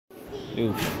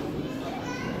Oof.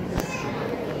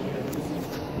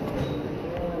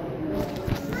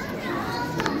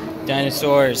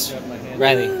 Dinosaurs.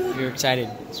 Riley, you're excited.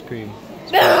 Scream.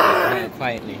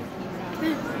 Quietly.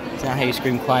 It's not how you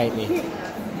scream quietly.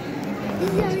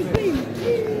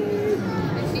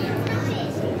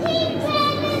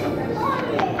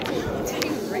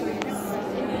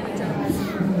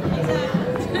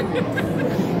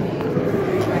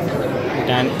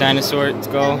 Dinosaurs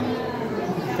go.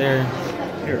 There.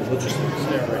 Here, we'll just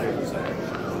stare right here.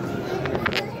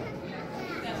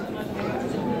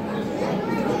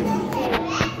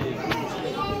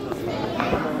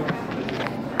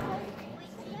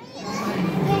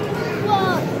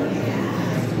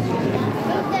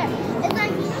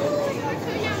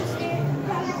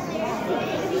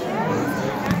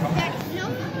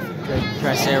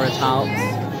 Triceratops.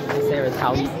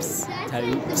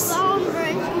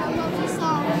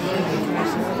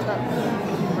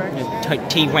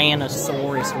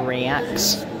 Tyrannosaurus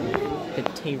Rex. The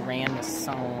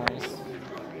Tyrannosaurus.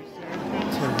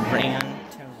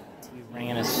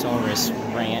 Tyrannosaurus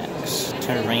Rex.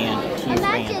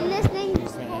 Imagine this thing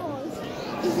falls.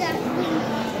 Exactly.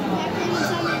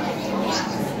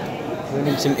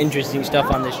 Learning some interesting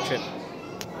stuff on this trip.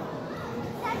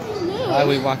 Why are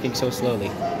we walking so slowly?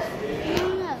 I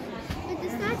don't know. But the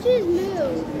statues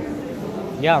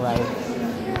move. Yeah, right.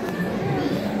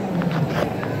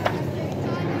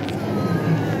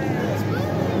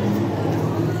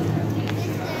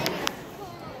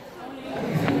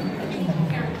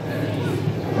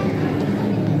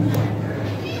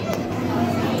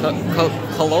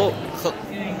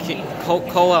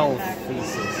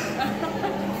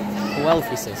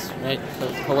 Coelphysis, right?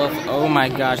 Oh my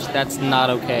gosh, that's not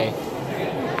okay.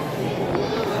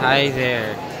 Hi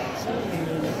there.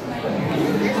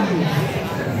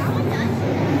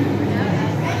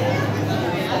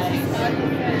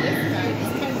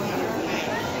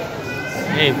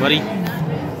 Hey, buddy.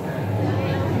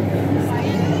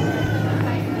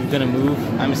 You gonna move?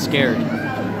 I'm scared.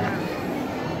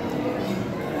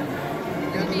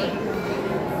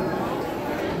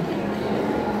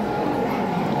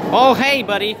 Oh, hey,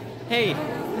 buddy. Hey.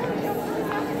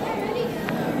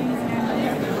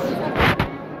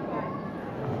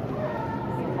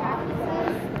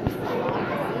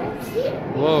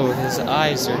 Whoa, his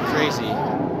eyes are crazy.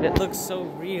 It looks so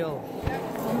real.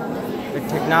 The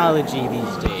technology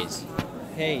these days.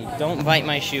 Hey, don't bite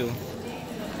my shoe.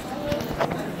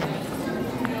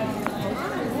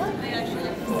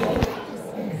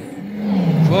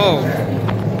 Whoa.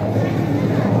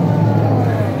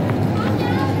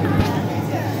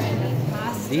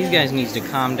 These guys need to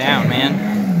calm down, man.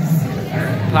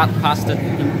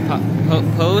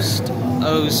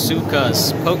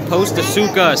 Post-osukas.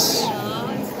 Post-osukas.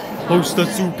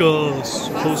 Post-osukas.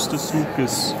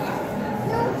 Post-osukas.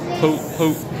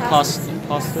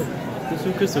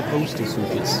 Pasta-sukas or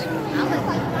post-osukas?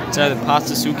 It's either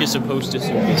pasta-sukas or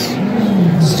post-osukas.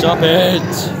 Stop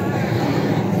it!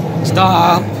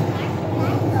 Stop!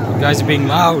 You guys are being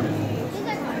loud.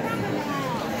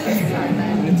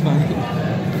 It's fine.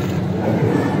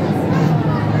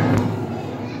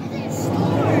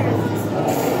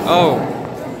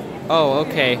 Oh,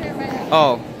 okay.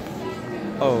 Oh,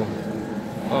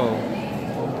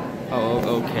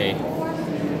 okay.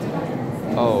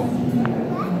 Oh,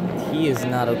 he is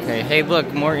not okay. Hey,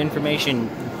 look, more information.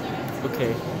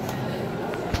 Okay.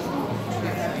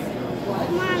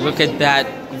 Look at that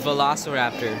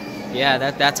velociraptor. Yeah,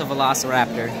 that's a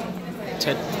velociraptor.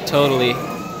 Totally.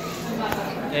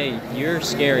 Hey, you're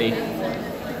scary.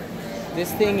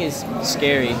 This thing is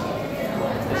scary.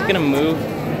 Is it gonna move?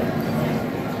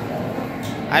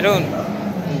 I don't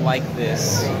like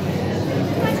this.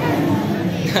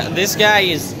 This guy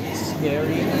is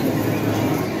scary.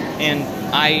 And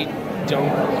I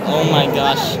don't. Oh my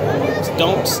gosh!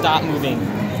 Don't stop moving.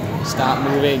 Stop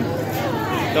moving.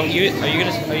 Don't you? Are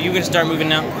you gonna start moving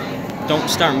now? Don't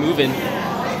start moving.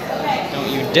 Don't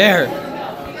you dare.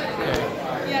 Okay.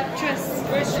 Yeah,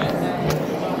 Tristan.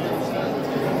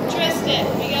 Tristan,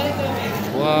 we gotta go in.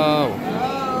 Whoa.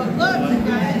 Oh, look,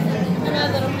 guys.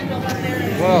 Another little window up there.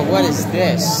 Whoa! What is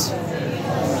this?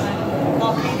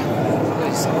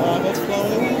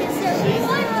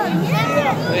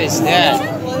 What is that?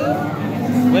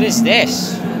 What is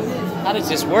this? How does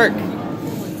this work?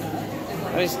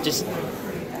 What is just...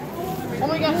 Oh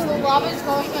my gosh, the lava is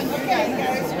going on you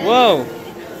guys. Whoa!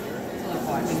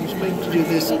 You're supposed to do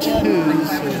this too.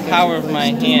 So Power of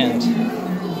my hand.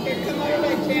 Here, come over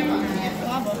by Jam on the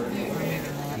lava.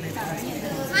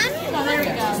 Oh, there we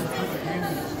go.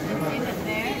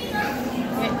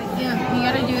 Yeah, you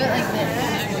gotta do it like this.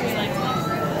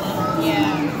 Yeah.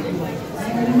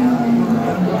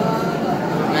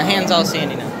 It's all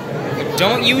sandy now. But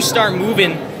don't you start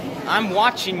moving. I'm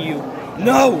watching you.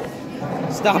 No!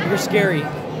 Stop, you're scary.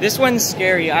 This one's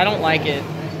scary. I don't like it.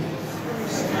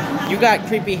 You got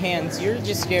creepy hands. You're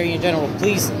just scary in general.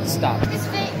 Please stop. His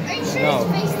face, are you sure No.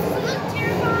 his face doesn't look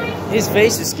terrifying? His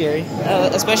face is scary,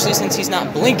 especially since he's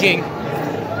not blinking.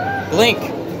 Blink.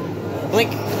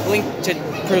 Blink. Blink to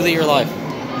prove that you're alive.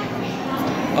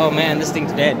 Oh man, this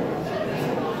thing's dead.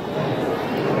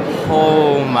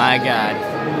 Oh my god.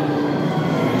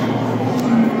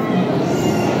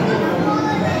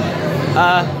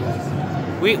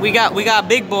 We got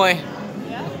big boy.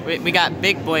 We got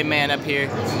big boy man up here.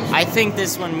 I think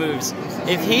this one moves.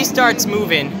 If he starts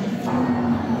moving.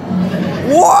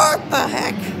 What the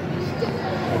heck?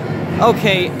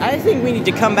 Okay, I think we need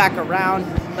to come back around,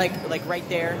 like right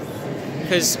there.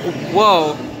 Cause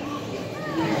whoa.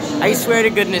 I swear to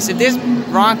goodness, if this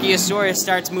Bronchiosaurus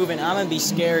starts moving, I'm gonna be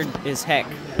scared as heck.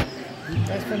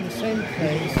 That's from the same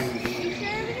place. Are you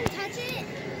sure we can touch it?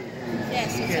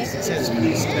 Yes, Yes, it says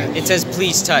please touch. It says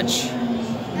please touch. Oh,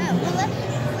 well,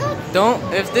 look.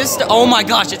 Don't, if this, oh my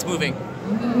gosh, it's moving.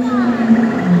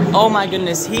 Oh my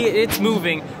goodness, it's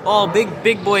moving. Oh,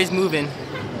 big boy's moving.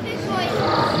 Big boy.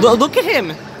 Look at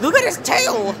him. Look at his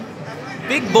tail.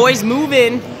 Big boy's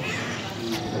moving.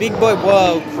 Big boy,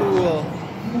 whoa, cool.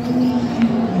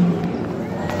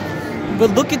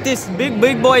 But look at this,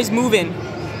 big boy's moving.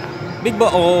 Big boy,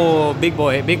 oh, big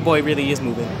boy really is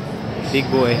moving. Big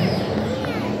boy.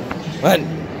 What?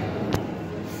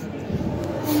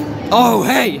 Oh,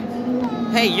 hey.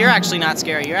 Hey, you're actually not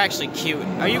scary, you're actually cute.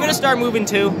 Are you gonna start moving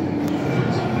too?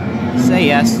 Say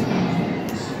yes.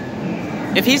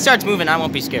 If he starts moving, I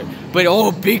won't be scared. But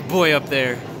oh, big boy up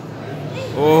there.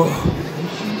 Oh.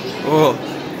 Oh.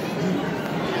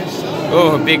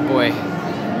 Oh, big boy.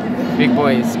 Big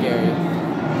boy is scary.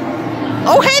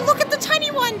 Oh, hey, look at the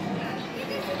tiny one.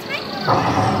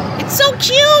 It's so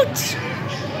cute.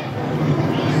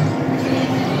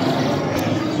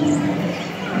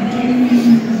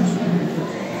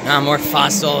 Ah, more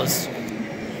fossils.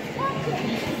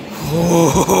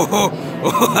 Oh,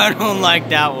 I don't like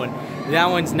that one. That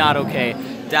one's not okay.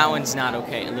 That one's not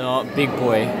okay. No, big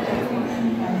boy.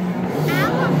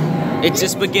 It's a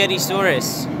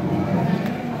Spaghettisaurus.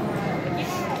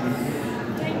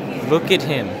 Look at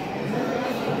him.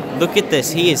 Look at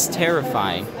this. He is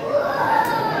terrifying.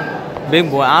 Big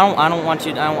boy, I don't want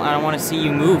you. I don't want to see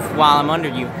you move while I'm under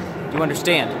you. Do you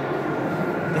understand?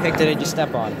 The heck did I just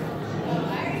step on?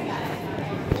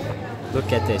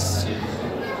 Look at this.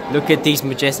 Look at these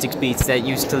majestic beasts that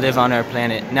used to live on our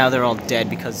planet. Now they're all dead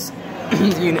because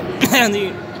the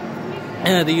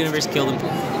universe killed them.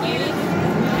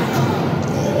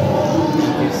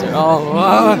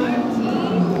 Oh,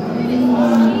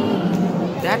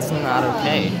 that's not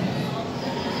okay.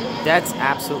 That's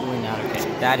absolutely not okay.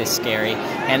 That is scary.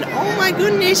 And oh my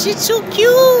goodness, it's so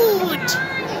cute.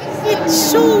 It's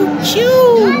so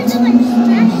cute.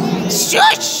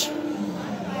 Shush!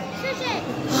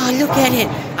 Oh, look at it.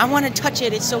 I want to touch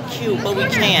it. It's so cute, but we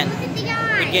can't. Look at the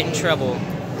eye. We get in trouble.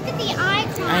 Look at the eye.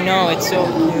 I know, it's so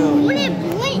cute. When it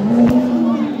blink.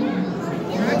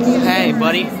 Hey,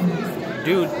 buddy.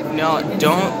 Dude, no,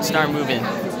 don't start moving.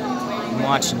 I'm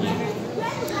watching you.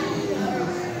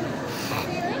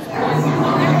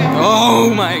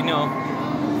 Oh my, no.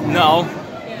 No.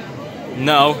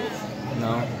 No.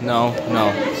 No, no,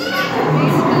 no.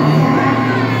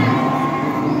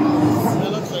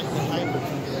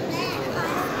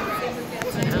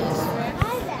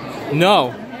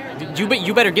 No.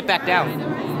 You better get back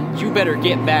down. You better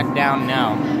get back down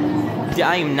now.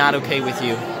 I am not okay with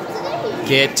you.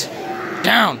 Get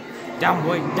down. Down,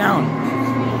 boy. Down.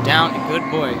 Down. Good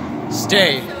boy.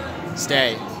 Stay.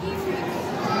 Stay.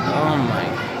 Oh my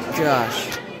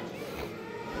gosh.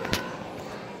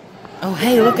 Oh,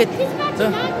 hey, look at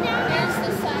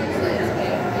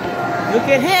look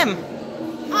at him.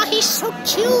 Oh, he's so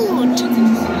cute.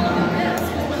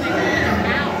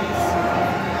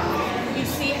 You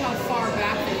see how far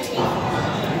back the teeth.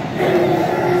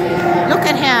 Look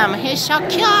at him. He's so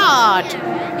cute.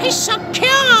 He's so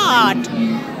cute.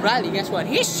 Riley, guess what?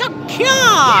 He's so cute.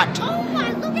 Oh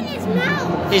my, look at his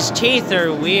mouth. His teeth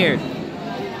are weird.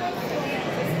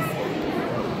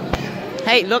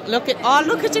 Hey, look at, oh,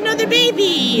 look, it's another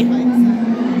baby.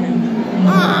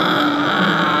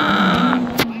 Ah.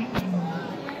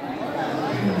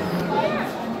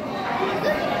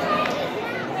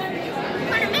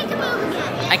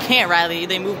 I can't, Riley.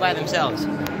 They move by themselves.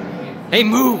 Hey,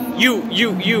 move. You.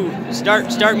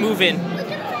 Start moving.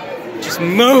 Just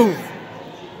move.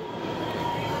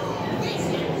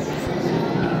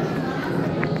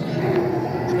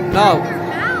 No.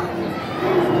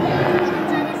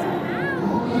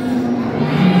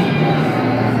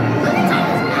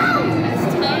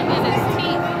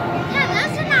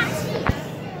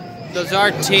 Those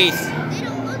are teeth. They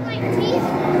don't look like teeth.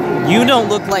 You don't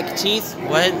look like teeth?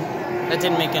 What? That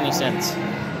didn't make any sense.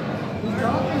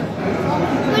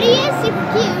 But he is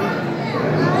super cute.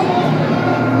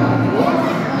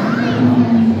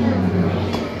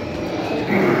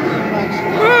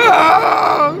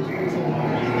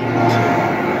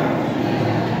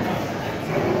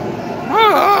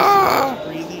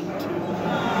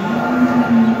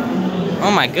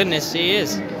 Oh my goodness, he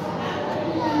is.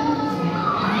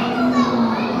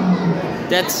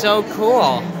 That's so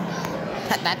cool.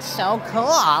 That's so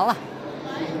cool.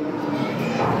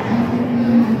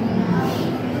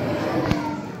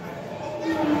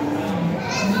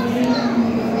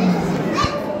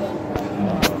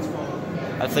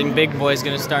 I think Big Boy's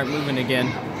gonna start moving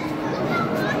again.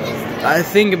 I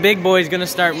think Big Boy's gonna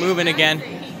start moving again.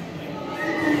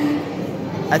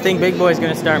 I think Big Boy's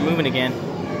gonna start moving again.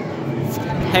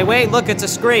 Hey, wait! Look, it's a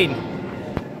screen.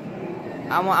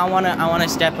 I wanna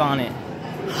step on it.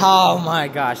 Oh my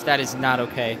gosh, that is not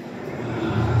okay.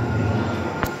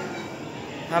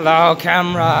 Hello,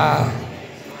 camera.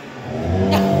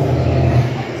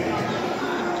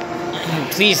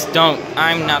 Please don't.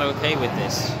 I'm not okay with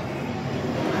this.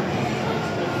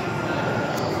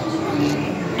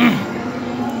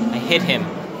 I hit him.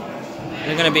 Is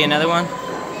there gonna be another one?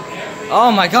 Oh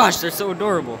my gosh, they're so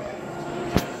adorable.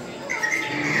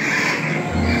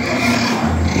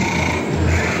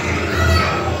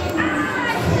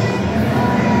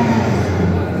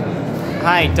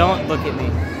 Hi, don't look at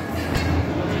me.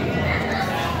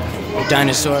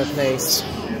 Dinosaur face.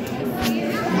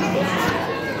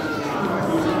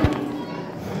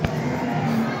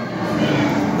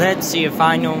 Let's see if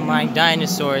I know my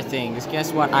dinosaur things.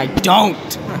 Guess what? I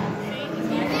don't!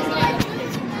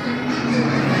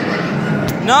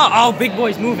 No! Oh, Big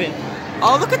Boy's moving.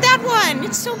 Oh, look at that one!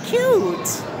 It's so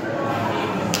cute!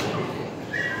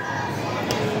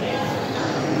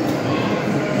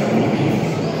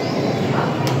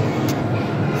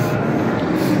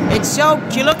 It's so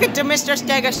cute. Look at the Mr.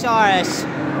 Stegosaurus.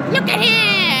 Look at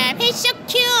him. He's so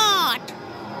cute.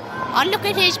 Oh, look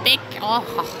at his big... Oh,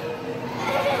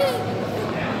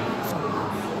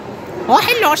 oh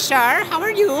hello, sir. How are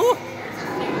you?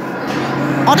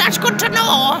 Oh, that's good to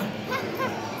know.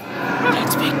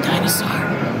 That's Big Dinosaur.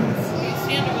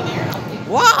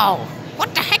 Wow.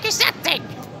 What the heck is that thing?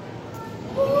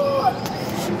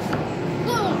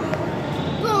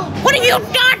 What have you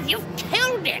done? You've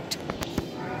killed it.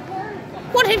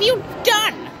 What have you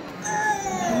done?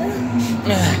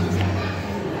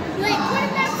 Wait, put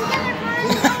it back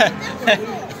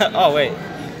together. Oh, wait.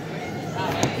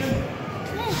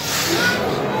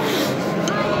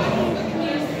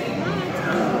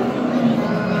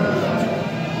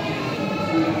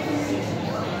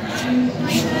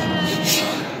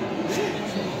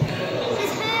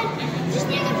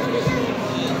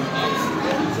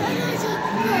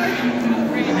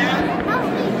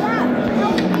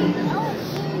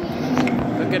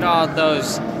 Look at all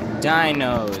those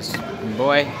dinos,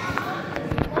 boy.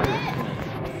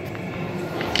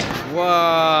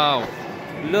 Whoa.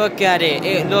 Look at it.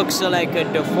 It looks like a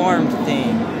deformed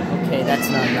thing. Okay, that's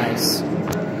not nice.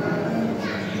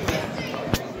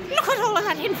 Look at all of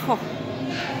that info.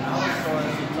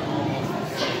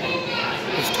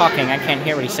 He's talking. I can't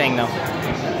hear what he's saying, though.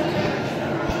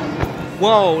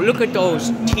 Whoa, look at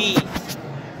those teeth.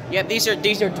 Yeah, these are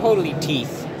totally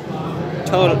teeth.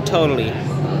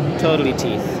 Totally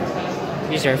teeth.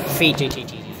 These are feet.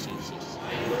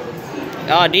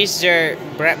 Oh, these are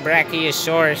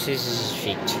Brachiosaurus'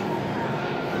 feet.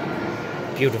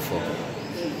 Beautiful.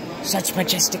 Such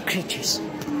majestic creatures.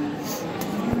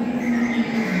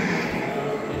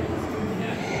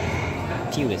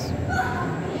 Viewers.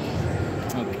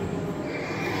 Okay.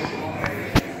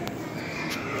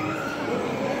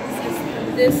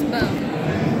 This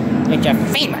bone. It's a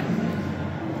femur.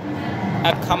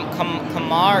 A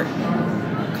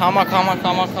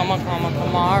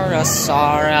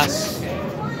Camarasaurus.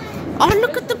 Oh,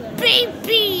 look at the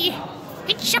baby!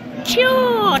 It's so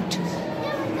cute!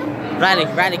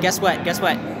 Riley, guess what?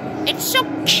 It's so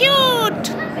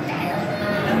cute!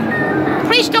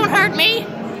 Please don't hurt me!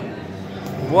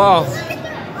 Whoa.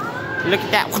 Look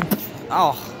at that.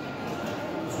 Oh.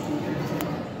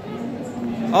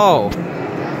 Oh.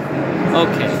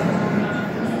 Okay.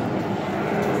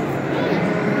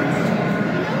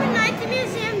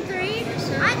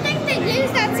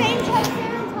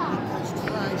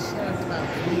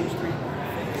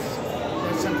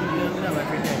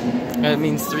 That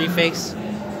means 3 fakes.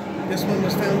 This one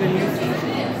was found in Utah.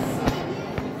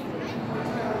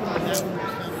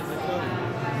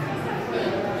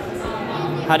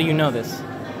 How do you know this? Just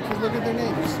look at their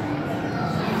names.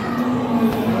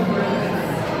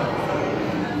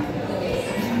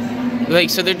 Like,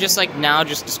 so they're just like now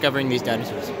just discovering these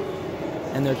dinosaurs.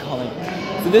 And they're calling.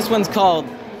 So this one's called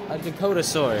a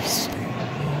Dakotasaurus.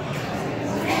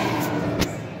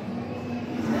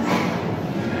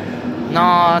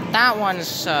 No, that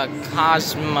one's a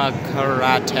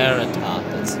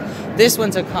Cosmocerateratops. This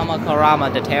one's a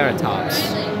Kamakarama-Dateratops.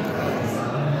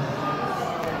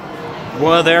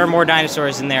 Well, there are more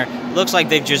dinosaurs in there. Looks like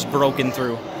they've just broken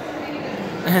through.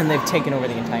 And they've taken over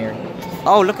the entire...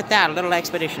 Oh, look at that, a little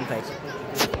expedition place.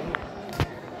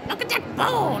 Look at that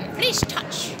bone, please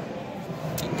touch.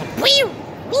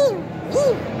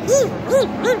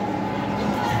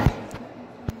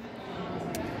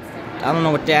 I don't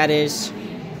know what that is.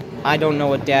 I don't know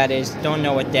what that is. Don't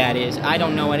know what that is. I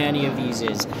don't know what any of these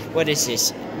is. What is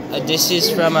this? This is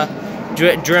from a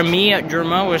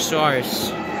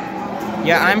Dromaeosaurus.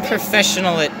 Yeah, I'm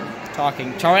professional at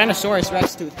talking. Tyrannosaurus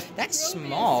Rex tooth. That's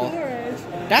small.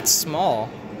 That's small.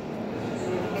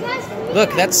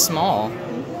 Look, that's small.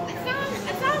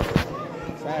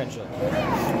 Fragile.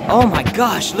 Oh my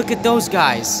gosh, look at those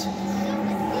guys.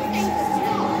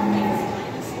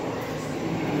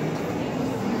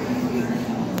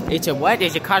 It's a what?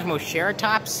 Is it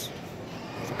Cosmoceratops?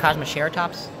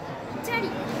 Cosmoceratops?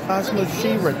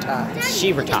 Cosmoceratops.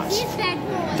 Shivertops.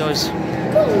 Those.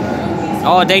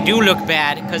 Oh, they do look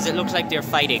bad because it looks like they're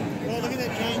fighting. Oh, look at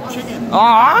that giant chicken.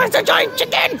 Oh, it's a giant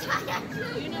chicken!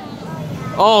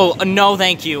 Oh, no,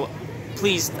 thank you.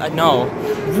 Please, no.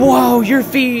 Whoa, your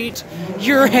feet,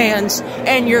 your hands,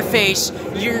 and your face.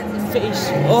 Your face.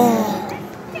 Oh.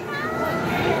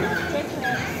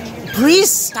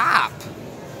 Please stop.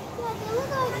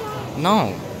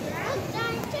 No.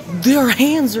 Their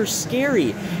hands are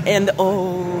scary. And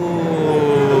oh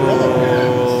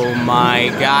my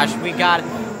gosh, we got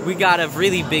a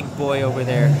really big boy over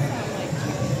there.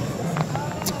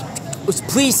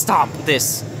 Please stop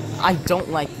this. I don't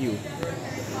like you.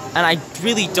 And I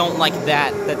really don't like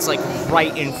that. That's like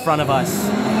right in front of us.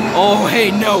 Oh, hey,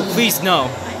 no, please, no.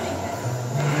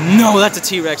 No, that's a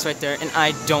T-Rex right there, and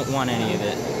I don't want any of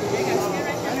it.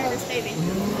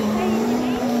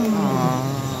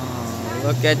 Oh,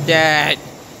 look at that.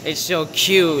 It's so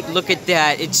cute. Look at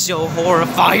that. It's so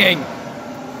horrifying.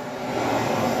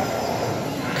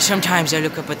 Sometimes I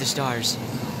look up at the stars.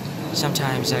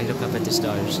 Sometimes I look up at the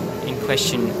stars and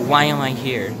question, why am I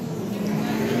here?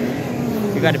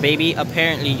 You got a baby?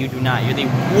 Apparently you do not. You're the...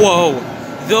 Whoa!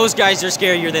 Those guys are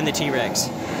scarier than the T-Rex.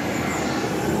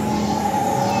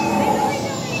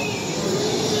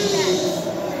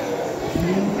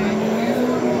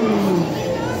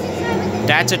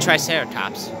 That's a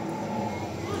Triceratops.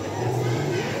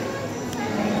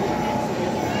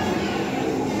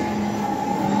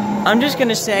 I'm just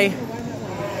gonna say...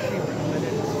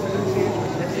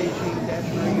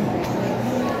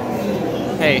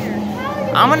 Hey,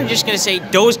 I'm just gonna say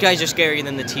those guys are scarier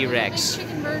than the T-Rex.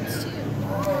 Chicken birds too.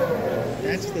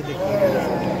 That's the Dakota.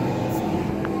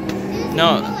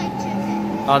 No.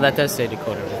 Oh, that does say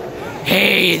Dakota.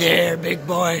 Hey there, big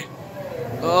boy.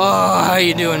 Oh, how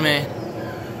you doing, man?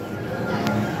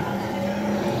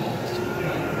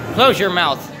 Close your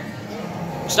mouth.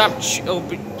 Stop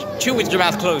chew with your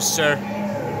mouth closed, sir.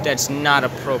 That's not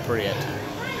appropriate.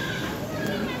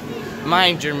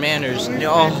 Mind your manners.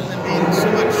 No. Imagine them being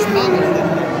so much smaller than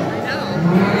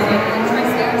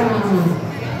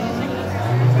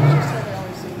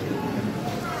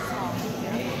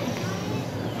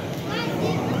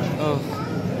Oh.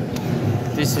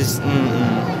 This is...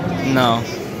 No.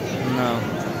 No.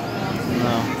 No.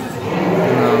 No.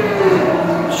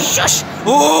 Shush!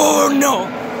 Oh, no!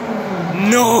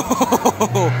 No!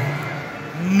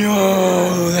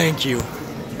 No, thank you.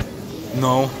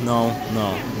 No, no,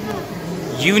 no.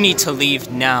 You need to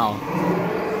leave now.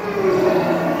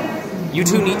 You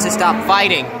two need to stop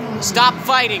fighting. Stop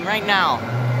fighting right now.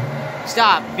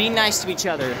 Stop. Be nice to each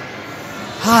other.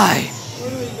 Hi.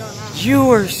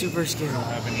 You are super scary.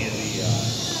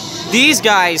 These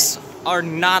guys are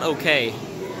not okay. So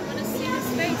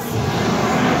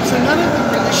none of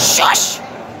them really... Shush!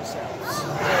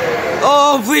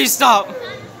 Oh, please stop.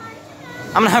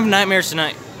 I'm gonna have nightmares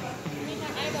tonight.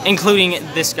 Including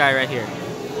this guy right here.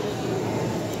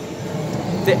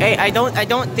 I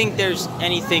don't think there's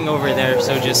anything over there,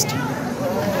 so just...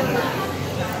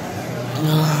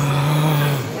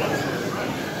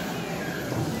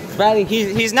 Riley,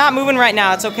 he's not moving right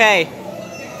now, it's okay.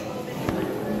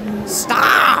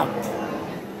 Stop!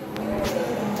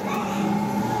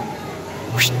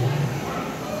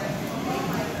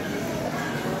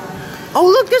 Oh,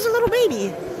 look, there's a little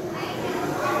baby.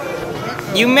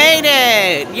 You made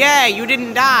it! Yeah, you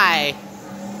didn't die.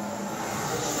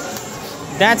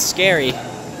 That's scary.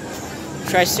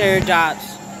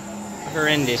 Triceratops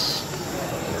horrendous.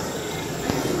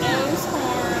 Nose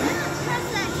horn.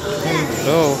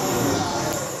 Oh.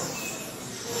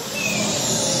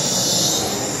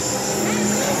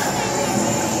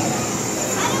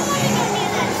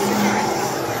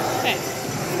 Okay,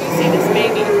 let's go see this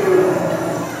baby.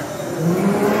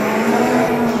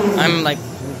 I'm like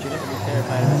legitimately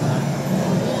terrified of that.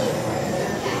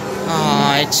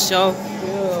 Oh, it's so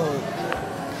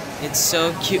cute. It's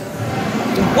so cute.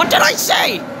 What did I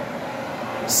say?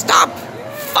 Stop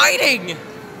fighting!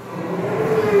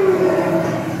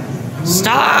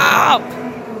 Stop!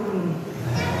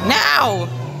 Now!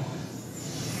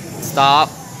 Stop.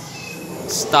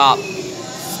 Stop.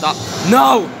 Stop.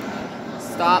 No!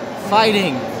 Stop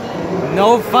fighting.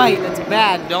 No fight. That's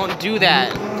bad. Don't do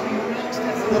that.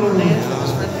 Little dance that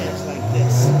his friend dance like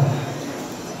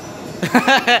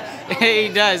this. He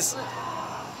does.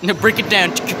 No, break it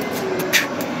down.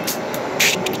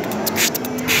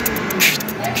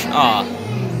 Aw.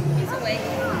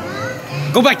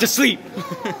 Go back to sleep.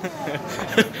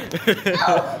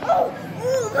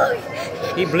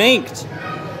 He blinked.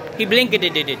 He blinked it.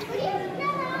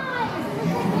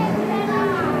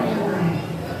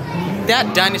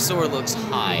 That dinosaur looks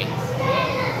high.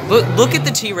 Look at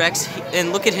the T-Rex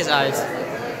and look at his eyes.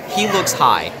 He looks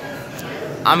high.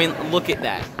 I mean, look at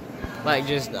that. Like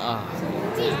just. I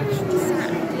know they're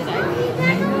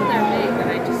big, but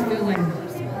I just feel like they're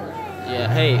smaller. Yeah.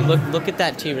 Hey, look at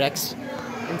that T-Rex,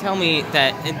 and tell me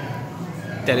that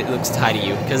it looks high to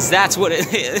you, because that's what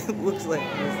it looks like.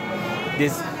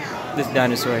 This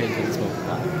dinosaur has been smoked.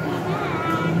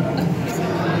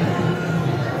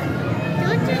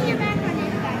 Don't turn your back on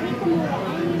this guy. He can move at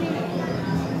any minute.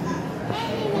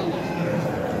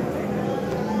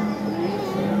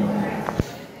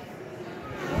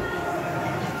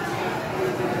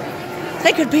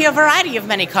 They could be a variety of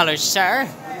many colors, sir.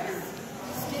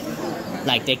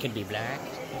 Like they could be black.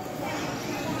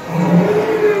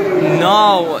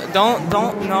 No, don't.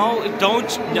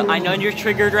 I know you're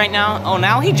triggered right now. Oh,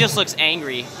 now he just looks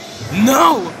angry.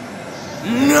 No!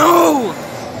 No!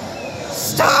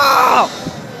 Stop!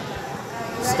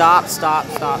 Stop.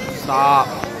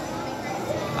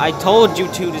 I told you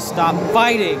two to stop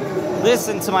fighting.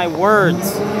 Listen to my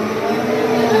words.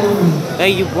 Hey,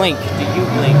 you blink. Do you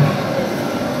blink?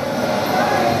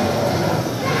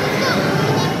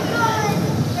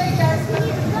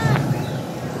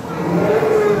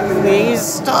 Please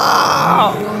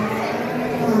stop!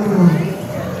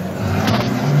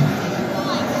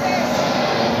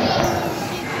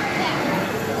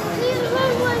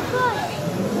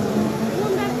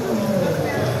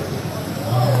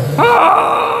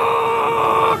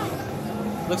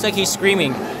 Looks like he's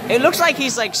screaming. It looks like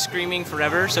he's like screaming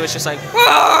forever, so it's just like.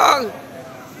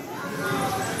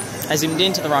 I zoomed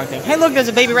into the wrong thing. Hey, look, there's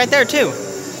a baby right there too.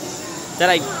 That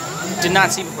I did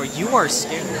not see before. You are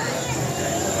scared.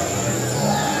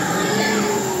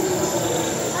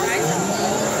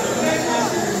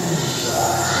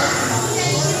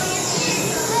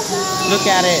 Look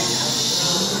at it.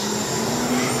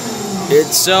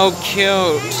 It's so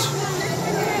cute.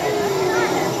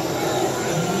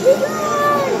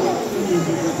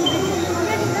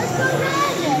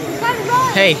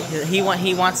 Hey, he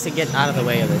wants to get out of the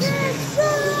way of this.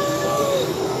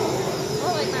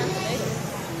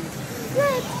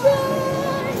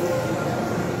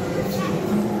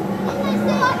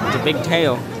 It's a big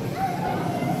tail.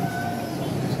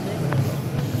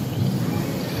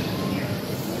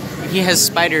 He has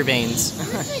spider veins.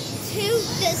 There's like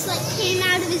tooth that's like came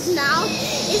out of his mouth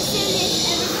as soon as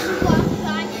everything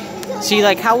walked by. See,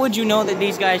 like, how would you know that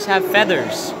these guys have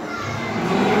feathers?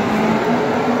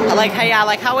 Like, hey, yeah,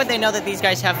 like, how would they know that these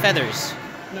guys have feathers?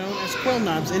 Known as quill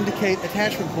knobs indicate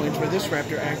attachment points where this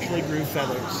raptor actually grew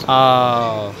feathers.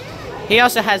 Oh. He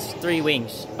also has 3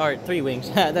 wings. Or 3 wings.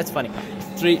 That's funny.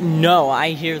 3. No,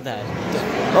 I hear that.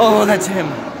 Oh, that's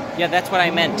him. Yeah, that's what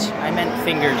I meant. I meant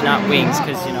fingers, not wings,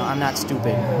 because, you know, I'm not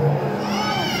stupid.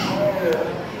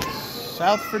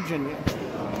 South Virginia.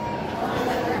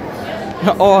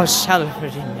 Oh, South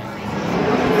Virginia.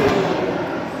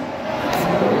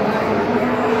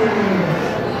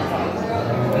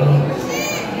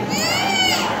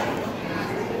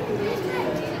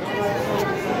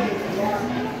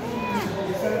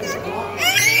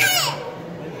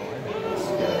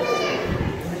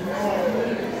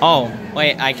 Oh,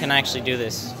 wait, I can actually do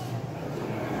this.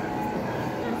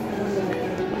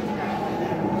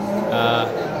 I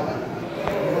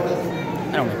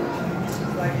don't know.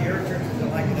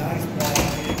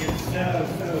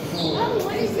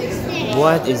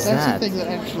 What is That's that? the thing that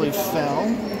actually fell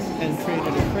and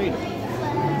created a crater.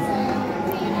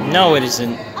 No, it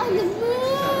isn't. On the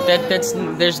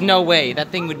moon. There's no way. That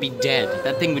thing would be dead.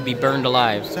 That thing would be burned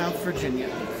alive. South Virginia.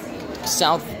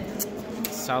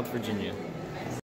 South Virginia.